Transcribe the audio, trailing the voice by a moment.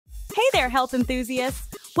there, health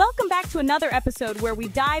enthusiasts! Welcome back to another episode where we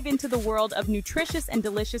dive into the world of nutritious and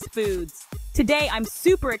delicious foods. Today, I'm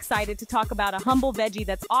super excited to talk about a humble veggie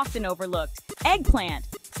that's often overlooked, eggplant.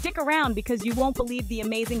 Stick around because you won't believe the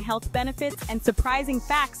amazing health benefits and surprising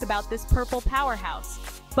facts about this purple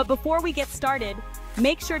powerhouse. But before we get started,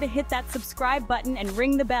 make sure to hit that subscribe button and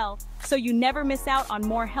ring the bell so you never miss out on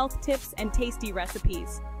more health tips and tasty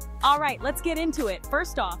recipes. All right, let's get into it.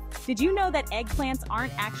 First off, did you know that eggplants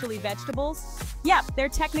aren't actually vegetables? Yep, they're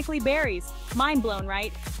technically berries. Mind blown,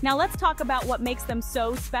 right? Now let's talk about what makes them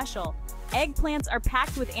so special. Eggplants are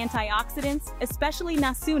packed with antioxidants, especially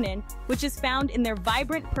nasunin, which is found in their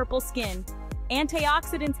vibrant purple skin.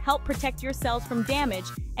 Antioxidants help protect your cells from damage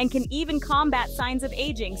and can even combat signs of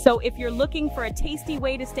aging. So if you're looking for a tasty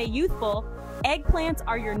way to stay youthful, eggplants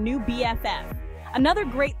are your new BFF. Another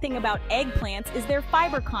great thing about eggplants is their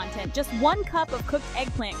fiber content. Just 1 cup of cooked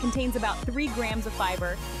eggplant contains about 3 grams of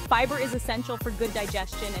fiber. Fiber is essential for good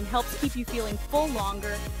digestion and helps keep you feeling full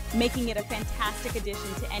longer, making it a fantastic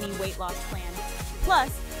addition to any weight loss plan. Plus,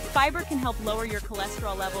 fiber can help lower your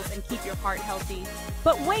cholesterol levels and keep your heart healthy.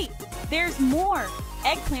 But wait, there's more!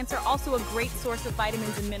 Eggplants are also a great source of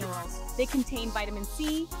vitamins and minerals. They contain vitamin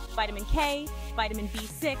C, vitamin K, vitamin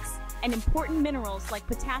B6, and important minerals like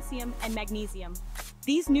potassium and magnesium.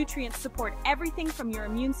 These nutrients support everything from your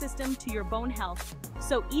immune system to your bone health,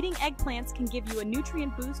 so eating eggplants can give you a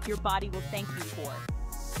nutrient boost your body will thank you for.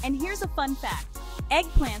 And here's a fun fact.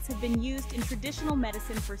 Eggplants have been used in traditional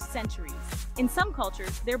medicine for centuries. In some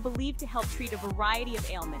cultures, they're believed to help treat a variety of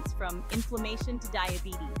ailments, from inflammation to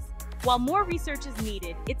diabetes. While more research is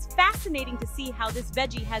needed, it's fascinating to see how this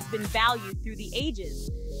veggie has been valued through the ages.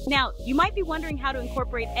 Now, you might be wondering how to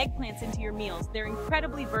incorporate eggplants into your meals. They're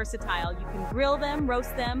incredibly versatile. You can grill them,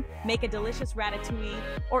 roast them, make a delicious ratatouille,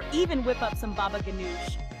 or even whip up some baba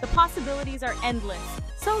ganoush. The possibilities are endless.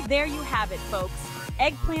 So there you have it, folks.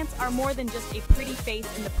 Eggplants are more than just a pretty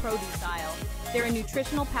face in the produce aisle. They're a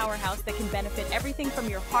nutritional powerhouse that can benefit everything from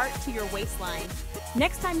your heart to your waistline.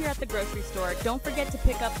 Next time you're at the grocery store, don't forget to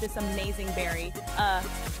pick up this amazing berry.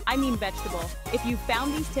 I mean vegetable. If you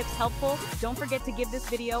found these tips helpful, don't forget to give this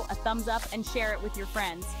video a thumbs up and share it with your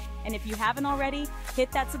friends. And if you haven't already,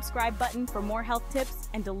 hit that subscribe button for more health tips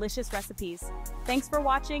and delicious recipes. Thanks for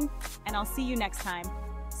watching, and I'll see you next time.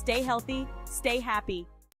 Stay healthy, stay happy.